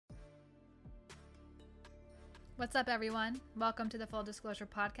What's up, everyone? Welcome to the Full Disclosure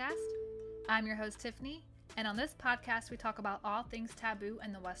Podcast. I'm your host, Tiffany, and on this podcast, we talk about all things taboo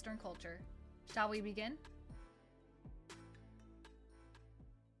in the Western culture. Shall we begin?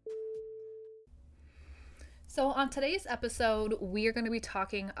 So on today's episode, we are going to be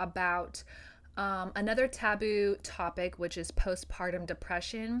talking about another taboo topic, which is postpartum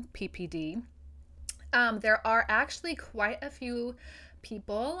depression, PPD. There are actually quite a few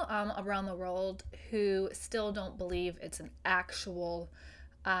people around the world who still don't believe it's an actual,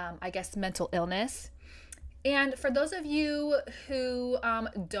 mental illness. And for those of you who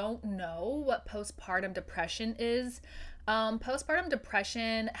don't know what postpartum depression is, postpartum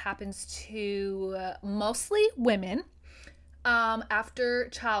depression happens to mostly women after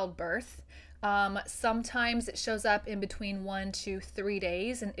childbirth. Sometimes it shows up in between 1 to 3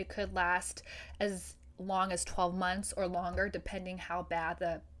 days, and it could last as long as 12 months or longer, depending how bad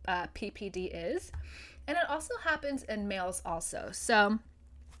the PPD is. And it also happens in males also. So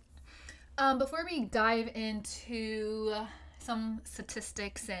before we dive into some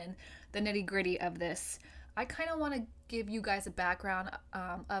statistics and the nitty-gritty of this, I kind of want to give you guys a background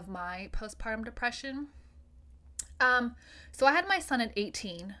of my postpartum depression. So I had my son at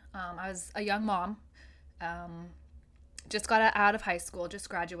 18. I was a young mom, just got out of high school, just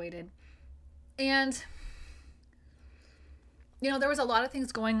graduated. And, there was a lot of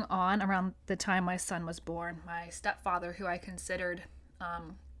things going on around the time my son was born. My stepfather, who I considered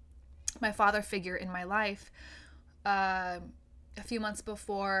my father figure in my life, a few months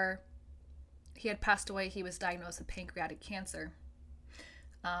before he had passed away, he was diagnosed with pancreatic cancer.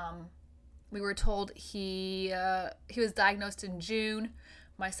 We were told he was diagnosed in June.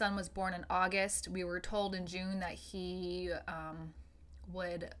 My son was born in August. We were told in June that he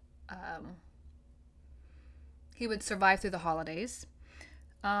would survive through the holidays,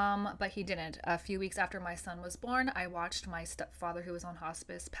 but he didn't. A few weeks after my son was born, I watched my stepfather, who was on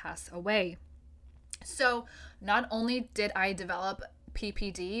hospice, pass away. So not only did I develop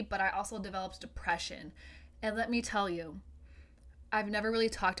PPD, but I also developed depression. And let me tell you, I've never really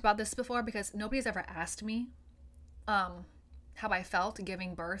talked about this before because nobody's ever asked me how I felt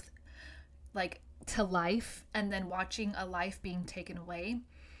giving birth, to life, and then watching a life being taken away.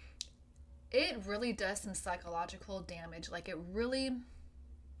 It really does some psychological damage. It really,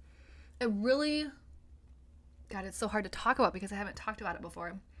 God, it's so hard to talk about because I haven't talked about it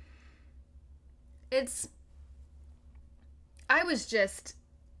before. I was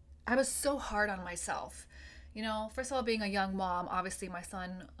so hard on myself. First of all, being a young mom, obviously my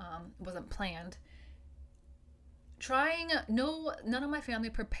son wasn't planned. None of my family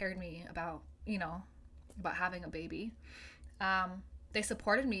prepared me about having a baby. They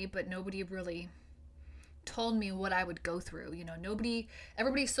supported me, but nobody really told me what I would go through.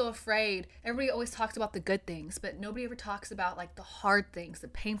 Everybody's so afraid. Everybody always talks about the good things, but nobody ever talks about the hard things, the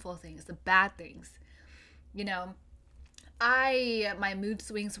painful things, the bad things. My mood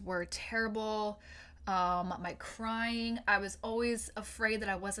swings were terrible. My crying, I was always afraid that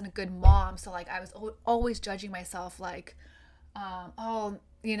I wasn't a good mom. So I was always judging myself I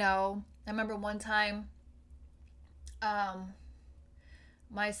remember one time,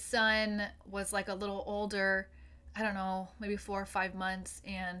 my son was a little older, I don't know, maybe 4 or 5 months,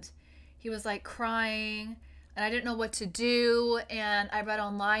 and he was crying, and I didn't know what to do. And I read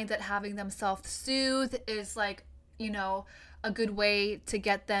online that having them self-soothe is a good way to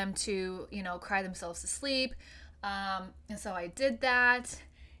get them to, cry themselves to sleep. And so I did that,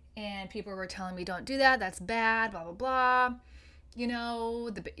 and people were telling me, don't do that, that's bad, blah, blah, blah.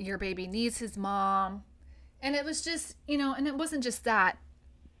 Your baby needs his mom. And it was just, and it wasn't just that.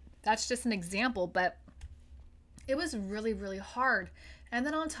 That's just an example, but it was really, really hard. And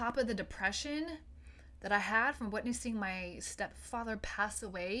then on top of the depression that I had from witnessing my stepfather pass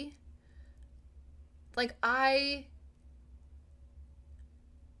away, I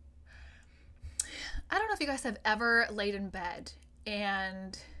don't know if you guys have ever laid in bed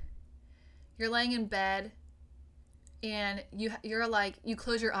and you're laying in bed and you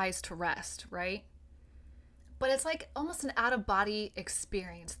close your eyes to rest, right? But it's almost an out-of-body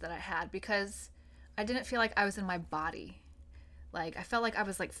experience that I had because I didn't feel like I was in my body. I felt like I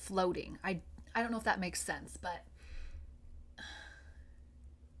was floating. I don't know if that makes sense, but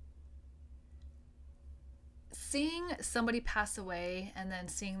seeing somebody pass away and then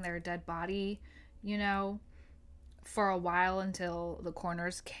seeing their dead body, for a while until the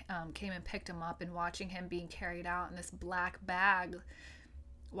coroners came and picked him up, and watching him being carried out in this black bag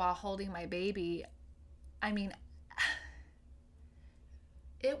while holding my baby. I mean,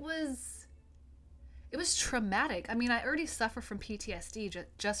 it was traumatic. I mean, I already suffer from PTSD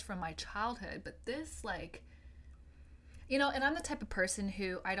just from my childhood, but this And I'm the type of person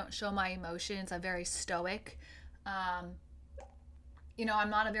who I don't show my emotions. I'm very stoic. Um, I'm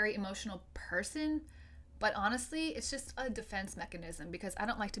not a very emotional person, but honestly, it's just a defense mechanism because I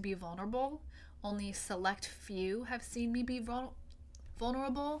don't like to be vulnerable. Only select few have seen me be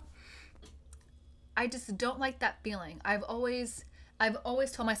vulnerable. I just don't like that feeling. I've always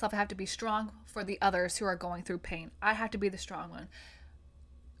told myself I have to be strong for the others who are going through pain. I have to be the strong one.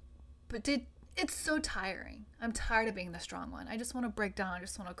 But it's so tiring. I'm tired of being the strong one. I just want to break down. I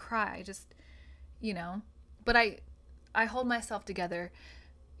just want to cry. You know, but I hold myself together,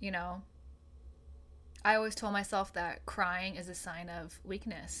 you know. I always told myself that crying is a sign of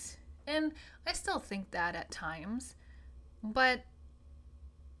weakness. And I still think that at times. But,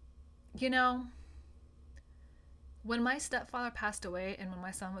 you know, when my stepfather passed away and when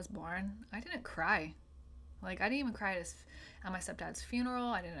my son was born, I didn't cry. Like, I didn't even cry at my stepdad's funeral.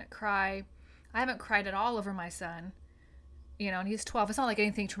 I didn't cry. I haven't cried at all over my son. And he's 12. It's not like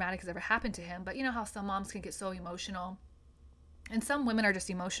anything traumatic has ever happened to him, but you know how some moms can get so emotional. And some women are just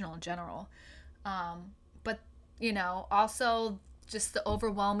emotional in general. But, also just the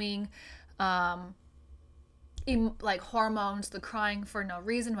overwhelming, like hormones, the crying for no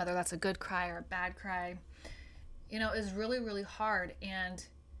reason, whether that's a good cry or a bad cry, is really, really hard. And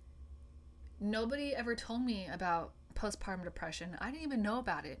nobody ever told me about postpartum depression. I didn't even know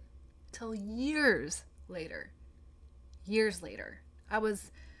about it till years later. I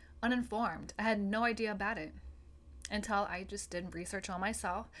was uninformed. I had no idea about it until I just did research on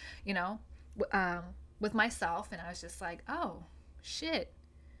myself, with myself. And I was just like, oh, shit.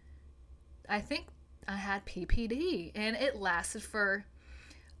 I think I had PPD. And it lasted for,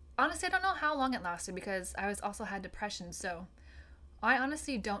 honestly, I don't know how long it lasted because I also had depression. So I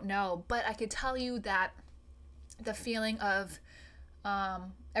honestly don't know. But I could tell you that the feeling of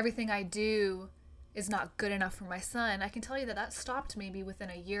everything I do is not good enough for my son, I can tell you that stopped maybe within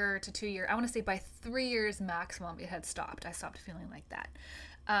a year to 2 years. I want to say by 3 years maximum it had stopped. I stopped feeling like that.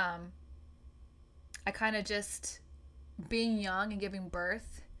 I kind of just, being young and giving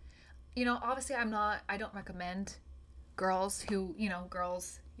birth, obviously I don't recommend girls who,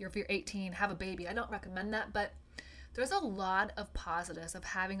 if you're 18, have a baby. I don't recommend that, but there's a lot of positives of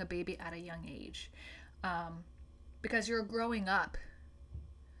having a baby at a young age. Because you're growing up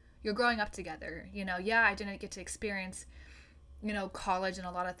together. I didn't get to experience, college and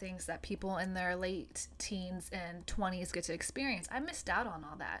a lot of things that people in their late teens and 20s get to experience. I missed out on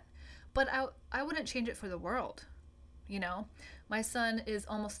all that. But I wouldn't change it for the world. My son is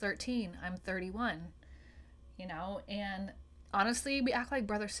almost 13. I'm 31. And honestly, we act like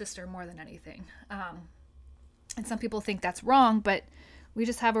brother, sister more than anything. And some people think that's wrong, but we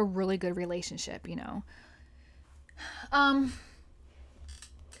just have a really good relationship,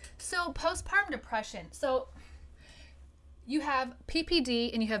 So postpartum depression. So you have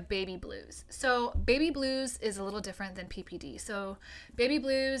PPD and you have baby blues. So baby blues is a little different than PPD. So baby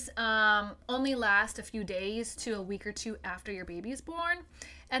blues only last a few days to a week or two after your baby is born.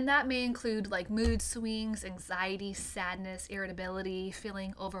 And that may include like mood swings, anxiety, sadness, irritability,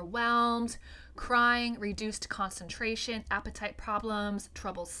 feeling overwhelmed, crying, reduced concentration, appetite problems,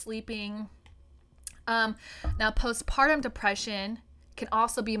 trouble sleeping. Now postpartum depression can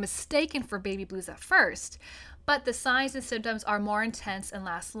also be mistaken for baby blues at first, but the signs and symptoms are more intense and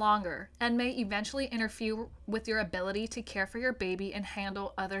last longer and may eventually interfere with your ability to care for your baby and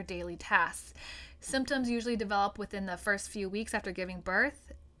handle other daily tasks. Symptoms usually develop within the first few weeks after giving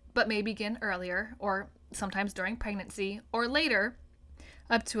birth, but may begin earlier or sometimes during pregnancy or later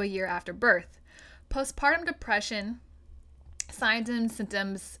up to a year after birth. Postpartum depression signs and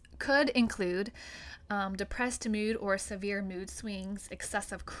symptoms could include depressed mood or severe mood swings,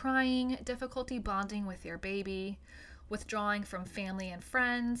 excessive crying, difficulty bonding with your baby, withdrawing from family and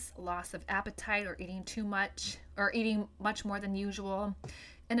friends, loss of appetite or eating too much or eating much more than usual,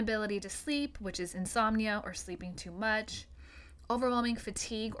 inability to sleep, which is insomnia or sleeping too much, overwhelming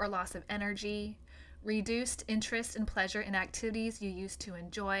fatigue or loss of energy, reduced interest and pleasure in activities you used to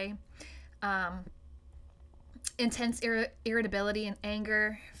enjoy, intense irritability and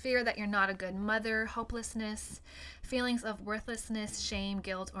anger, fear that you're not a good mother, hopelessness, feelings of worthlessness, shame,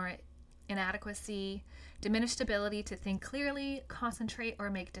 guilt, or inadequacy, diminished ability to think clearly, concentrate, or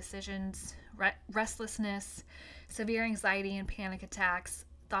make decisions, restlessness, severe anxiety and panic attacks,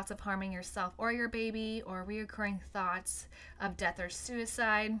 thoughts of harming yourself or your baby, or reoccurring thoughts of death or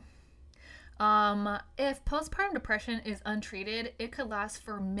suicide. If postpartum depression is untreated, it could last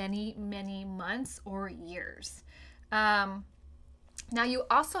for many, many months or years. Now you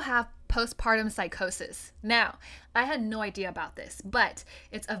also have postpartum psychosis. Now, I had no idea about this, but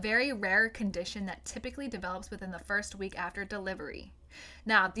it's a very rare condition that typically develops within the first week after delivery.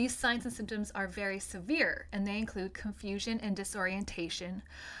 Now, these signs and symptoms are very severe, and they include confusion and disorientation,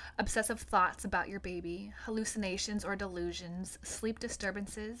 obsessive thoughts about your baby, hallucinations or delusions, sleep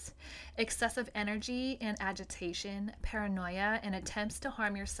disturbances, excessive energy and agitation, paranoia, and attempts to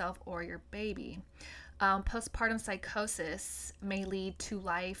harm yourself or your baby. Postpartum psychosis may lead to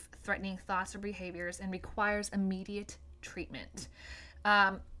life-threatening thoughts or behaviors and requires immediate treatment.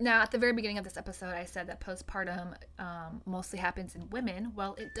 Now, at the very beginning of this episode, I said that postpartum mostly happens in women.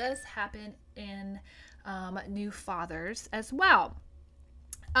 Well, it does happen in new fathers as well.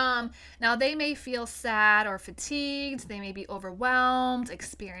 Now, they may feel sad or fatigued. They may be overwhelmed,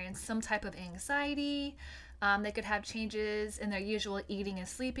 experience some type of anxiety. They could have changes in their usual eating and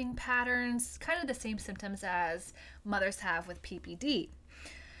sleeping patterns, kind of the same symptoms as mothers have with PPD.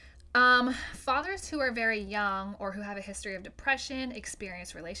 Fathers who are very young or who have a history of depression,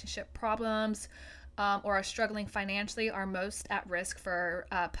 experience relationship problems, or are struggling financially are most at risk for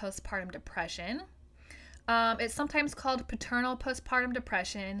postpartum depression. It's sometimes called paternal postpartum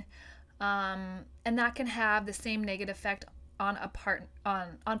depression, and that can have the same negative effect on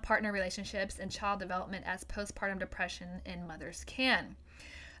partner relationships and child development as postpartum depression in mothers can.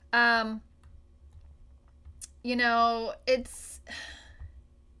 It's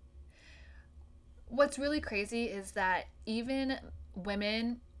what's really crazy is that even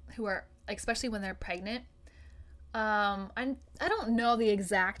women who are, especially when they're pregnant, I don't know the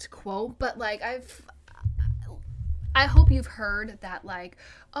exact quote, but like I hope you've heard that, like,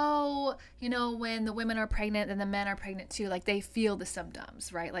 oh, when the women are pregnant and the men are pregnant too, like they feel the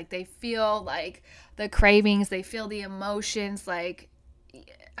symptoms, right? Like they feel like the cravings, they feel the emotions, like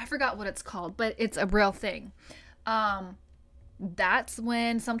I forgot what it's called, but it's a real thing. That's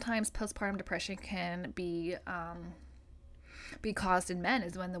when sometimes postpartum depression can be caused in men,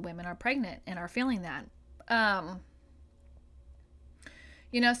 is when the women are pregnant and are feeling that.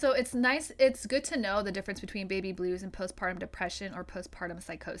 So it's nice. It's good to know the difference between baby blues and postpartum depression or postpartum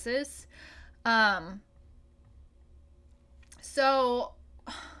psychosis. So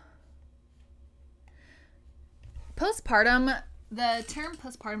postpartum, the term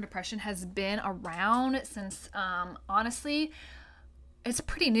postpartum depression has been around since, honestly, it's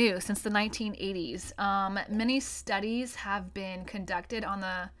pretty new, since the 1980s. Many studies have been conducted on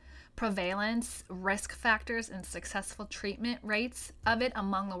the prevalence, risk factors, and successful treatment rates of it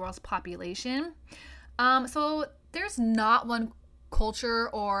among the world's population. So there's not one culture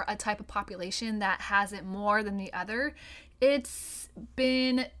or a type of population that has it more than the other.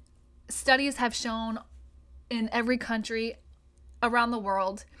 Studies have shown in every country around the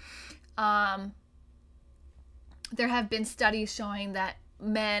world, there have been studies showing that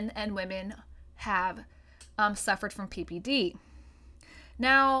men and women have suffered from PPD.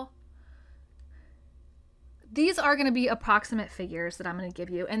 Now, these are going to be approximate figures that I'm going to give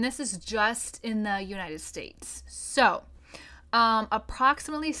you, and this is just in the United States. So,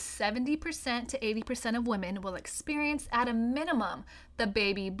 approximately 70% to 80% of women will experience, at a minimum, the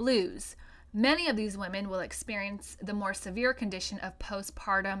baby blues. Many of these women will experience the more severe condition of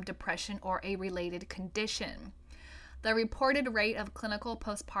postpartum depression or a related condition. The reported rate of clinical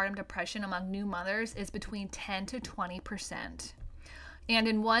postpartum depression among new mothers is between 10 to 20%. And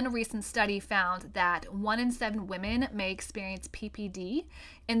in one recent study found that 1 in 7 women may experience PPD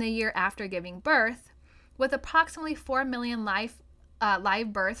in the year after giving birth, with approximately 4 million live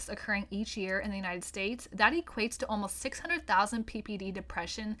births occurring each year in the United States. That equates to almost 600,000 PPD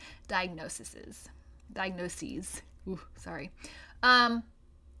depression diagnoses. Ooh, sorry.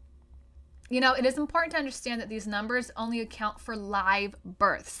 It is important to understand that these numbers only account for live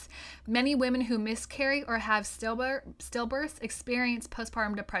births. Many women who miscarry or have stillbirths experience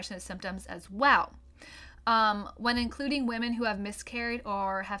postpartum depression symptoms as well. When including women who have miscarried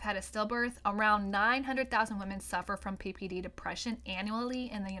or have had a stillbirth, around 900,000 women suffer from PPD depression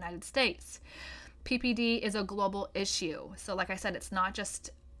annually in the United States. PPD is a global issue. So like I said, it's not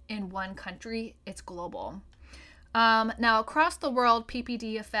just in one country, it's global. Now, across the world,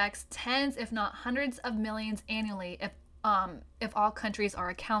 PPD affects tens, if not hundreds of millions annually if all countries are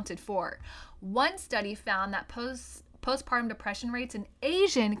accounted for. One study found that postpartum depression rates in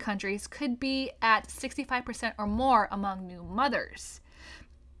Asian countries could be at 65% or more among new mothers.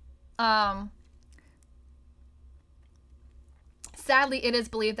 Sadly, it is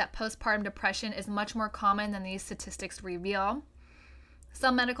believed that postpartum depression is much more common than these statistics reveal.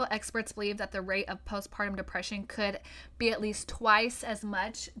 Some medical experts believe that the rate of postpartum depression could be at least twice as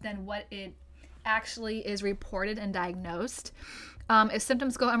much than what it actually is reported and diagnosed. If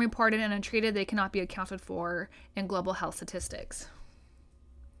symptoms go unreported and untreated, they cannot be accounted for in global health statistics.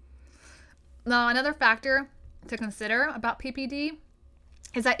 Now, another factor to consider about PPD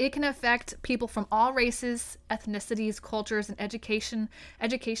is that it can affect people from all races, ethnicities, cultures, and educational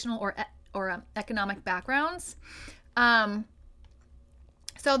or economic backgrounds. So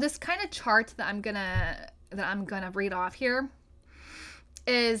this kind of chart that I'm gonna read off here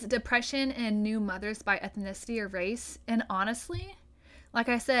is depression in new mothers by ethnicity or race. And honestly, like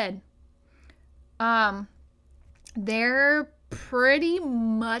I said, they're pretty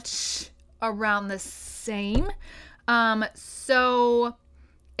much around the same. So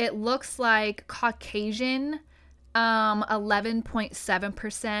it looks like Caucasian,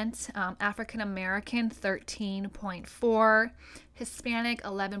 11.7%, African American, 13.4%, Hispanic,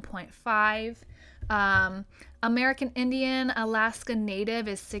 11.5%, American Indian, Alaska Native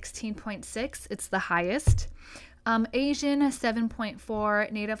is 16.6%. It's the highest. Asian,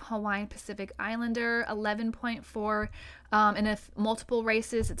 7.4%, Native Hawaiian Pacific Islander, 11.4%, and if multiple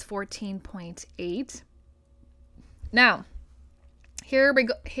races, it's 14.8%. Now, here we're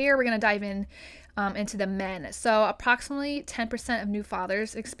going to dive in into the men. So approximately 10% of new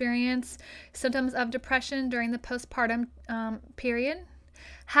fathers experience symptoms of depression during the postpartum period.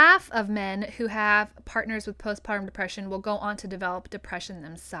 Half of men who have partners with postpartum depression will go on to develop depression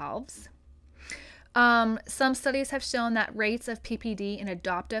themselves. Some studies have shown that rates of PPD in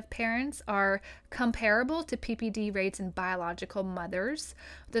adoptive parents are comparable to PPD rates in biological mothers.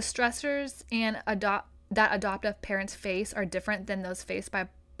 The stressors that adoptive parents face are different than those faced by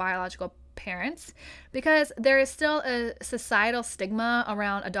biological parents because there is still a societal stigma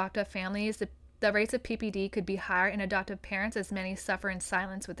around adoptive families. The rates of PPD could be higher in adoptive parents as many suffer in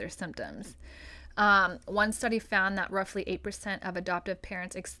silence with their symptoms. One study found that roughly 8% of adoptive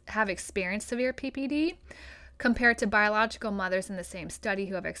parents have experienced severe PPD compared to biological mothers in the same study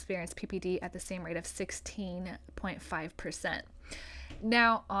who have experienced PPD at the same rate of 16.5%.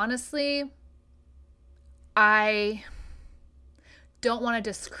 Now, honestly, I don't want to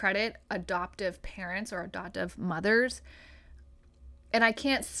discredit adoptive parents or adoptive mothers, and I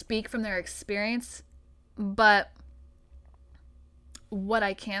can't speak from their experience, but what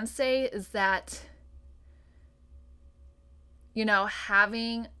I can say is that, you know,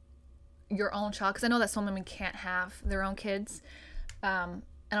 having your own child, because I know that some women can't have their own kids, and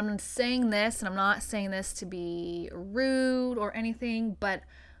I'm saying this, and I'm not saying this to be rude or anything, but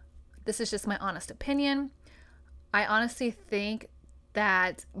this is just my honest opinion. I honestly think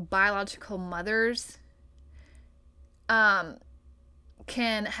that biological mothers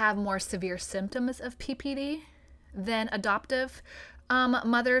can have more severe symptoms of PPD than adoptive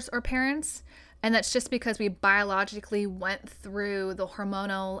mothers or parents. And that's just because we biologically went through the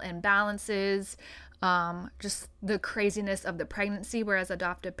hormonal imbalances, just the craziness of the pregnancy, whereas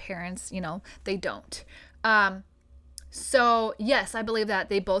adoptive parents, you know, they don't. So yes, I believe that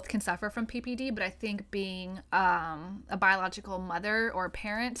they both can suffer from PPD, but I think being a biological mother or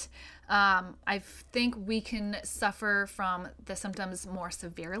parent, I think we can suffer from the symptoms more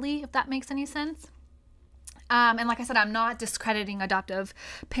severely, if that makes any sense. And like I said, I'm not discrediting adoptive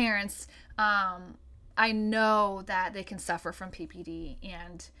parents. I know that they can suffer from PPD,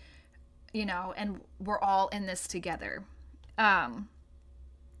 and, you know, and we're all in this together.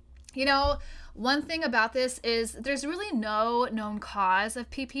 You know, one thing about this is there's really no known cause of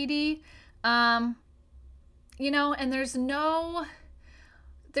PPD. You know, and there's not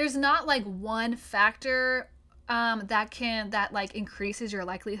like one factor that like increases your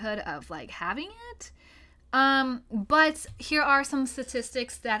likelihood of like having it. But here are some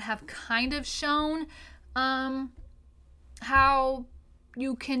statistics that have kind of shown how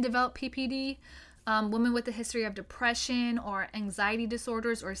you can develop PPD. Women with a history of depression or anxiety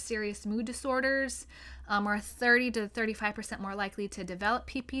disorders or serious mood disorders are 30 to 35% more likely to develop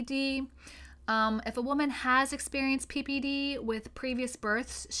PPD. If a woman has experienced PPD with previous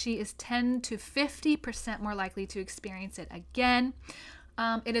births, she is 10 to 50% more likely to experience it again.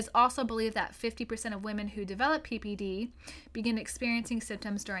 It is also believed that 50% of women who develop PPD begin experiencing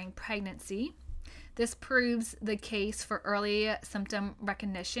symptoms during pregnancy. This proves the case for early symptom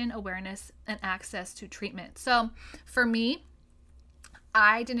recognition, awareness, and access to treatment. So for me,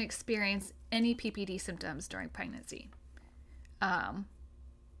 I didn't experience any PPD symptoms during pregnancy. I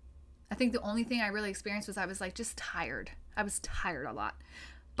think the only thing I really experienced was I was like just tired. I was tired a lot.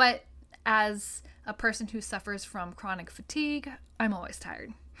 But as a person who suffers from chronic fatigue, I'm always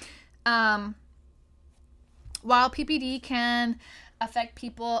tired. While PPD can affect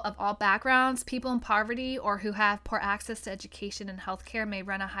people of all backgrounds, people in poverty or who have poor access to education and healthcare may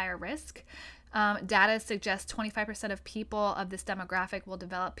run a higher risk. Data suggests 25% of people of this demographic will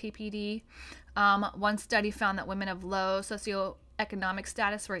develop PPD. One study found that women of low socioeconomic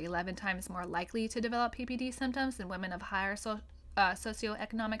status were 11 times more likely to develop PPD symptoms than women of higher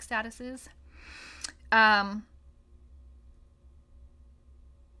socioeconomic statuses.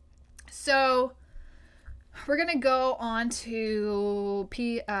 So we're going to go on to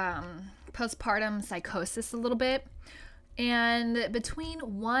postpartum psychosis a little bit. And between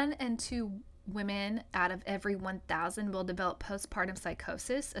 1 and 2 women out of every 1,000 will develop postpartum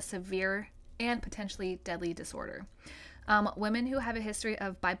psychosis, a severe and potentially deadly disorder. Women who have a history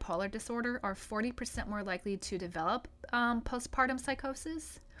of bipolar disorder are 40% more likely to develop postpartum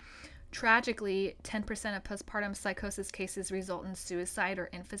psychosis. Tragically, 10% of postpartum psychosis cases result in suicide or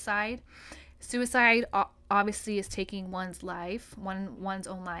infanticide. Suicide obviously is taking one's life, one's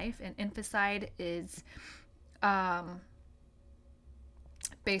own life, and infanticide is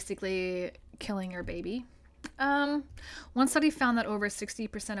basically killing your baby. One study found that over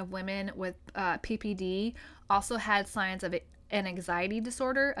 60% of women with PPD also had signs of an anxiety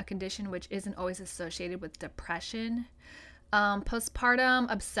disorder, a condition which isn't always associated with depression.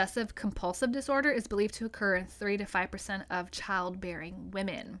 Postpartum obsessive compulsive disorder is believed to occur in 3 to 5% of childbearing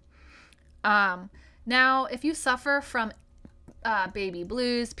women. Now, if you suffer from baby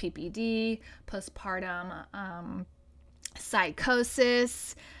blues, PPD, postpartum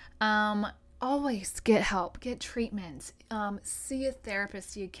psychosis, always get help, get treatment, see a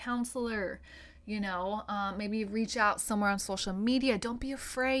therapist, see a counselor, maybe reach out somewhere on social media. Don't be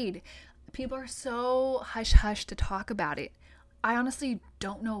afraid. People are so hush-hush to talk about it. I honestly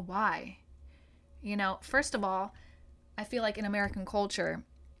don't know why. First of all, I feel like in American culture,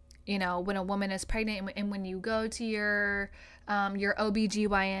 when a woman is pregnant and when you go to your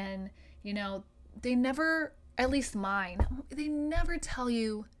OBGYN, they never, at least mine, they never tell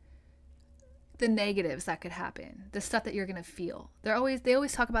you the negatives that could happen, the stuff that you're going to feel. They always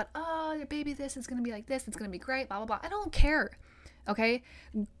talk about, oh, your baby, this is going to be like this, it's going to be great, blah, blah, blah. I don't care. Okay.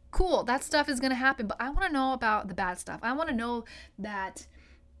 Cool. That stuff is going to happen, but I want to know about the bad stuff. I want to know that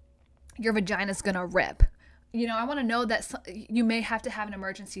your vagina is going to rip. I want to know that you may have to have an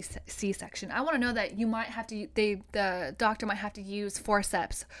emergency C-section. I want to know that you might have to, the doctor might have to use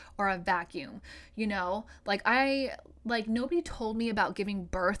forceps or a vacuum. Nobody told me about giving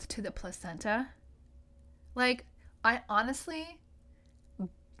birth to the placenta. I honestly,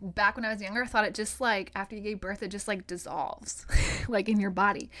 back when I was younger, I thought it just after you gave birth, it just dissolves in your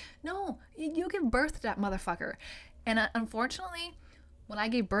body. No, you give birth to that motherfucker. And unfortunately, when I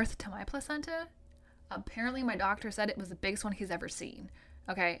gave birth to my placenta, apparently my doctor said it was the biggest one he's ever seen.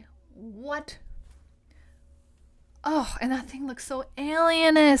 Okay, what? Oh, and that thing looks so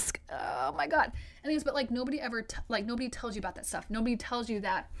alien-esque. Oh my God. Anyways, but nobody ever, nobody tells you about that stuff. Nobody tells you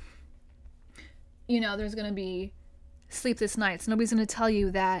that, there's going to be sleepless nights. Nobody's going to tell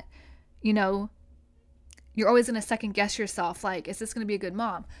you that, you're always going to second guess yourself. Is this going to be a good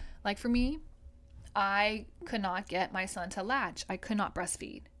mom? For me, I could not get my son to latch. I could not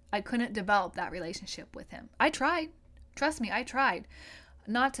breastfeed. I couldn't develop that relationship with him. I tried. Trust me, I tried.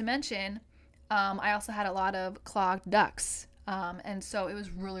 Not to mention, I also had a lot of clogged ducts. And so it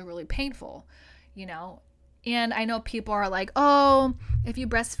was really, really painful, And I know people are like, oh, if you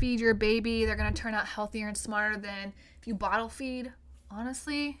breastfeed your baby, they're going to turn out healthier and smarter than if you bottle feed.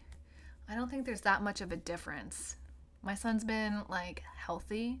 Honestly, I don't think there's that much of a difference. My son's been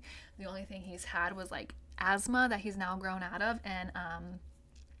healthy. The only thing he's had was asthma that he's now grown out of, and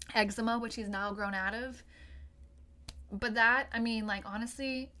eczema, which he's now grown out of. But that,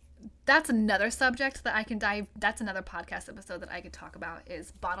 honestly, that's another subject that I can that's another podcast episode that I could talk about,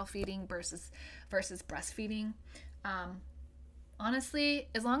 is bottle feeding versus breastfeeding. Honestly,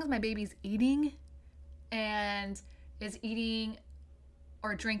 as long as my baby's eating and is eating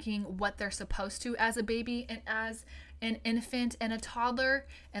or drinking what they're supposed to as a baby and as an infant and a toddler,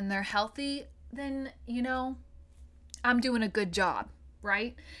 and they're healthy, then, I'm doing a good job.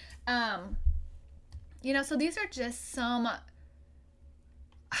 Right? So these are just some,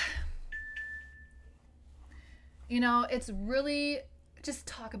 it's really, just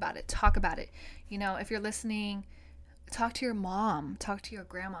talk about it. If you're listening, talk to your mom, talk to your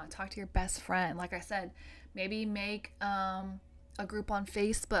grandma, talk to your best friend. Like I said, maybe make a group on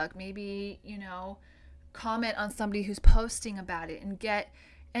Facebook, maybe, comment on somebody who's posting about it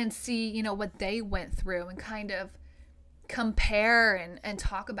and see, what they went through, and kind of compare and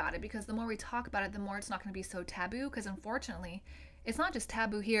talk about it, because the more we talk about it, the more it's not going to be so taboo. Because unfortunately, it's not just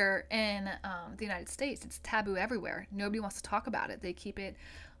taboo here in the United States, it's taboo everywhere. Nobody wants to talk about it. They keep it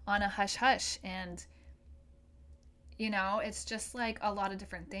on a hush hush, and It's just like a lot of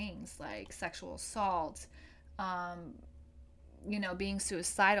different things, like sexual assault, um, being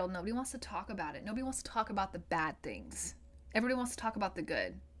suicidal. Nobody wants to talk about it. Nobody wants to talk about the bad things. Everybody wants to talk about the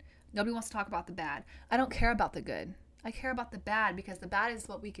good. Nobody wants to talk about the bad. I don't care about the good. I care about the bad because the bad is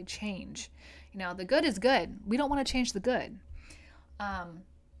what we could change. The good is good. We don't want to change the good.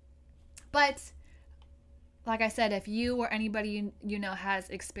 But like I said, if you or anybody has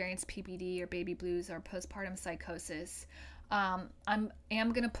experienced PPD or baby blues or postpartum psychosis, I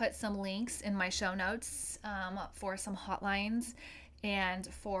am going to put some links in my show notes for some hotlines and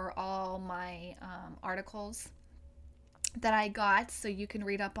for all my articles that I got, so you can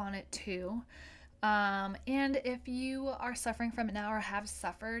read up on it too. And if you are suffering from it now or have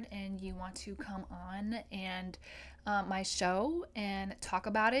suffered and you want to come on and my show and talk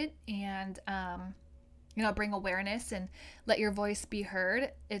about it and bring awareness and let your voice be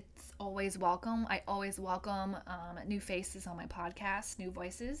heard, it's always welcome. I always welcome new faces on my podcast, new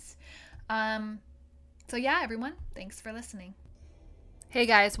voices. So yeah, everyone, thanks for listening. Hey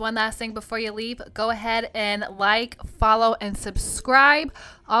guys, one last thing before you leave, go ahead and like, follow, and subscribe.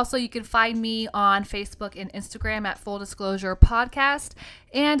 Also, you can find me on Facebook and Instagram at Full Disclosure Podcast.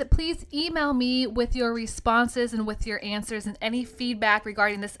 And please email me with your responses and with your answers and any feedback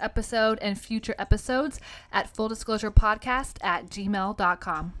regarding this episode and future episodes at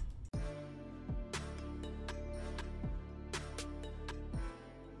fulldisclosurepodcast@gmail.com.